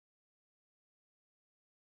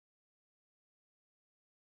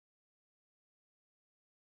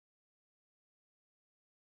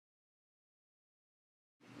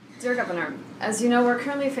Dear Governor, as you know, we're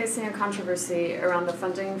currently facing a controversy around the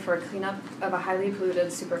funding for a cleanup of a highly polluted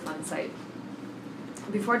superfund site.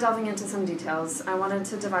 Before delving into some details, I wanted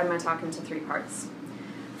to divide my talk into 3 parts.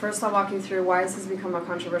 First, I'll walk you through why this has become a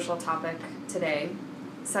controversial topic today.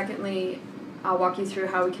 Secondly, I'll walk you through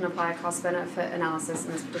how we can apply a cost-benefit analysis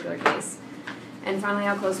in this particular case. And finally,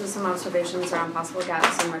 I'll close with some observations around possible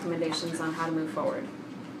gaps and recommendations on how to move forward.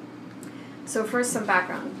 So first, some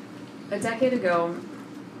background. A decade ago,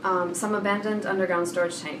 some abandoned underground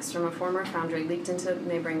storage tanks from a former foundry leaked into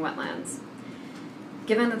neighboring wetlands.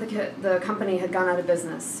 Given that the company had gone out of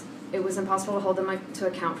business, it was impossible to hold them to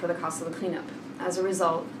account for the cost of the cleanup. As a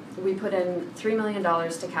result, we put in $3 million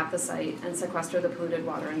to cap the site and sequester the polluted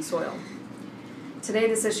water and soil. Today,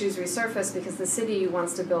 this issue is resurfaced because the city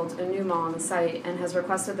wants to build a new mall on the site and has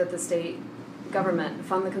requested that the state government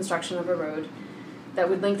fund the construction of a road that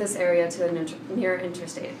would link this area to a near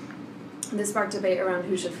interstate. This sparked debate around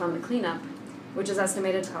who should fund the cleanup, which is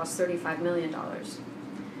estimated to cost $35 million.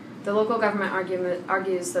 The local government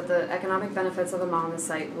argues that the economic benefits of a mall on the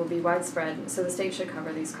site will be widespread, so the state should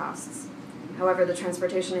cover these costs. However, the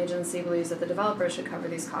transportation agency believes that the developer should cover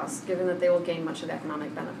these costs, given that they will gain much of the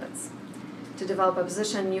economic benefits. To develop a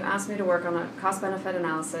position, you asked me to work on a cost-benefit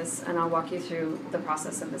analysis, and I'll walk you through the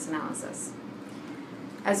process of this analysis.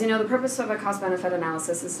 As you know, the purpose of a cost-benefit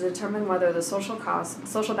analysis is to determine whether the social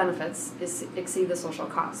benefits exceed the social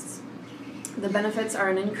costs. The benefits are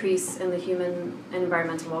an increase in the human and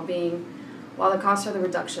environmental well-being, while the costs are the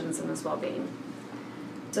reductions in this well-being.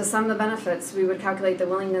 To sum the benefits, we would calculate the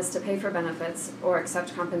willingness to pay for benefits or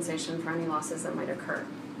accept compensation for any losses that might occur.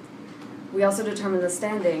 We also determine the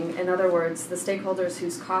standing, in other words, the stakeholders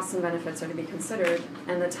whose costs and benefits are to be considered,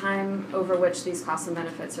 and the time over which these costs and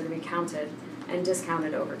benefits are to be counted and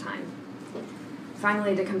discounted over time.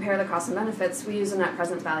 Finally, to compare the costs and benefits, we use a net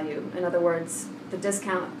present value, in other words, the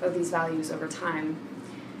discount of these values over time.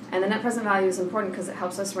 And the net present value is important because it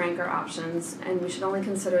helps us rank our options, and we should only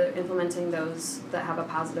consider implementing those that have a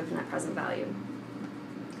positive net present value.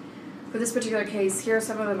 For this particular case, here are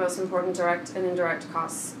some of the most important direct and indirect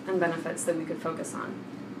costs and benefits that we could focus on.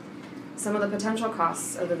 Some of the potential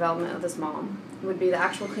costs of the development of this mall would be the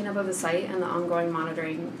actual cleanup of the site and the ongoing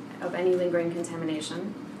monitoring of any lingering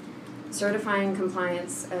contamination, certifying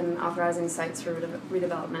compliance and authorizing sites for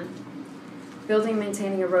redevelopment, building and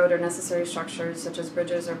maintaining a road or necessary structures such as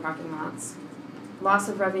bridges or parking lots, loss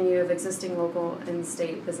of revenue of existing local and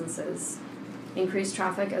state businesses, increased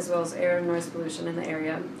traffic as well as air and noise pollution in the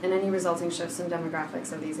area, and any resulting shifts in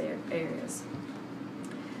demographics of these areas.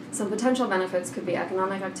 Some potential benefits could be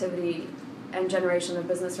economic activity and generation of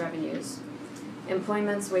business revenues,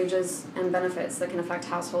 employments, wages, and benefits that can affect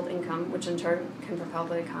household income, which in turn can propel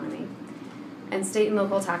the economy, and state and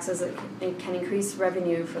local taxes that can increase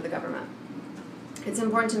revenue for the government. It's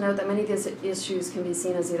important to note that many of these issues can be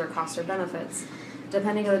seen as either costs or benefits,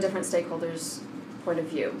 depending on the different stakeholders' point of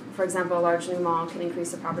view. For example, a large new mall can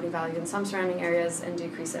increase the property value in some surrounding areas and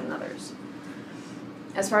decrease it in others.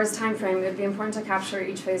 As far as time frame, it would be important to capture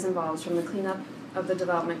each phase involved from the cleanup of the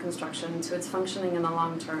development construction to its functioning in the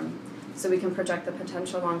long term, so we can project the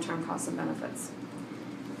potential long-term costs and benefits.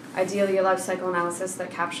 Ideally, a life cycle analysis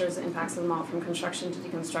that captures the impacts of the mall from construction to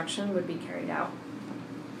deconstruction would be carried out.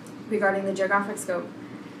 Regarding the geographic scope,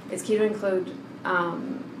 it's key to include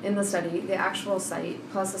in the study the actual site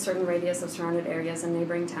plus a certain radius of surrounded areas and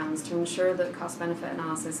neighboring towns to ensure that cost-benefit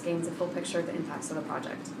analysis gains a full picture of the impacts of the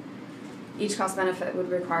project. Each cost-benefit would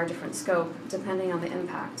require different scope depending on the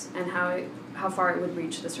impact and how far it would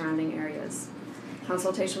reach the surrounding areas.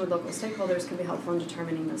 Consultation with local stakeholders can be helpful in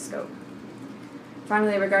determining the scope.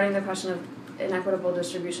 Finally, regarding the question of inequitable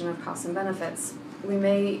distribution of costs and benefits, we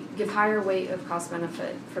may give higher weight of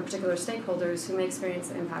cost-benefit for particular stakeholders who may experience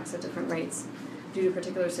the impacts at different rates due to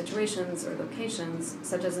particular situations or locations,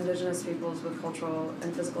 such as indigenous peoples with cultural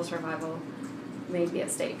and physical survival may be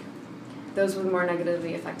at stake. Those who are more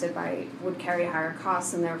negatively affected would carry higher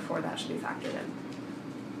costs, and therefore that should be factored in.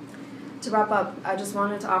 To wrap up, I just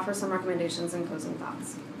wanted to offer some recommendations and closing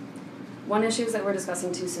thoughts. One issue is that we're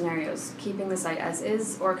discussing 2 scenarios, keeping the site as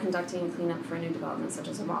is or conducting a cleanup for a new development such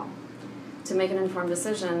as a mall. To make an informed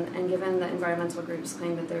decision, and given that environmental groups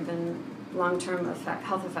claim that there have been long-term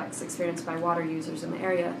health effects experienced by water users in the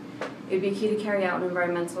area, it would be key to carry out an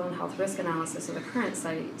environmental and health risk analysis of the current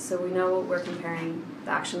site so we know what we're comparing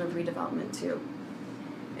the action of redevelopment to.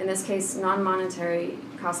 In this case, non-monetary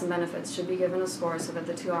costs and benefits should be given a score so that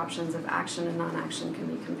the 2 options of action and non-action can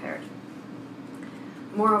be compared.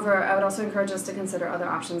 Moreover, I would also encourage us to consider other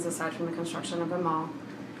options aside from the construction of a mall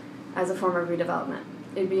as a form of redevelopment.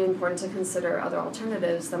 It would be important to consider other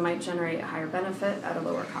alternatives that might generate a higher benefit at a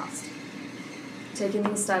lower cost. Taking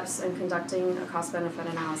these steps and conducting a cost-benefit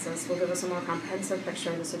analysis will give us a more comprehensive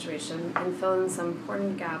picture of the situation and fill in some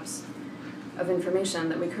important gaps of information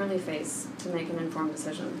that we currently face to make an informed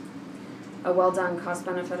decision. A well-done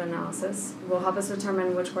cost-benefit analysis will help us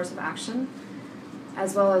determine which course of action,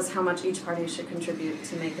 as well as how much each party should contribute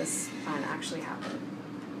to make this plan actually happen.